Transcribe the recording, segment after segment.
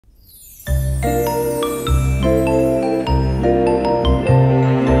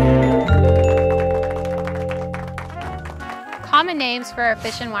names for our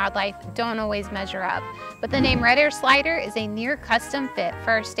fish and wildlife don't always measure up, but the name red ear slider is a near custom fit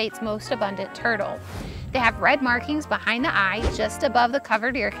for our state's most abundant turtle. They have red markings behind the eye just above the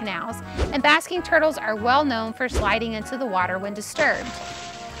covered ear canals, and basking turtles are well known for sliding into the water when disturbed.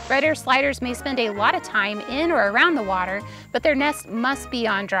 Red ear sliders may spend a lot of time in or around the water, but their nest must be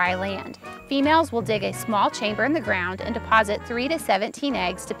on dry land. Females will dig a small chamber in the ground and deposit 3 to 17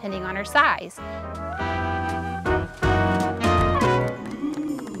 eggs depending on her size.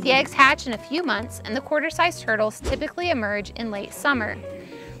 The eggs hatch in a few months, and the quarter-sized turtles typically emerge in late summer.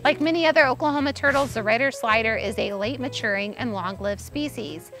 Like many other Oklahoma turtles, the red ear slider is a late maturing and long-lived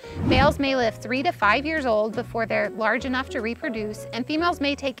species. Males may live 3 to 5 years old before they're large enough to reproduce, and females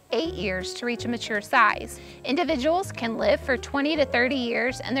may take 8 years to reach a mature size. Individuals can live for 20 to 30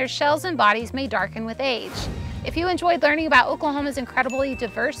 years, and their shells and bodies may darken with age. If you enjoyed learning about Oklahoma's incredibly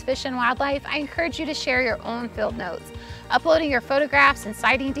diverse fish and wildlife, I encourage you to share your own field notes. Uploading your photographs and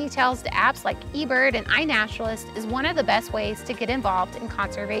sighting details to apps like eBird and iNaturalist is one of the best ways to get involved in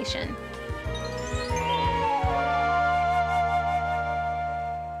conservation.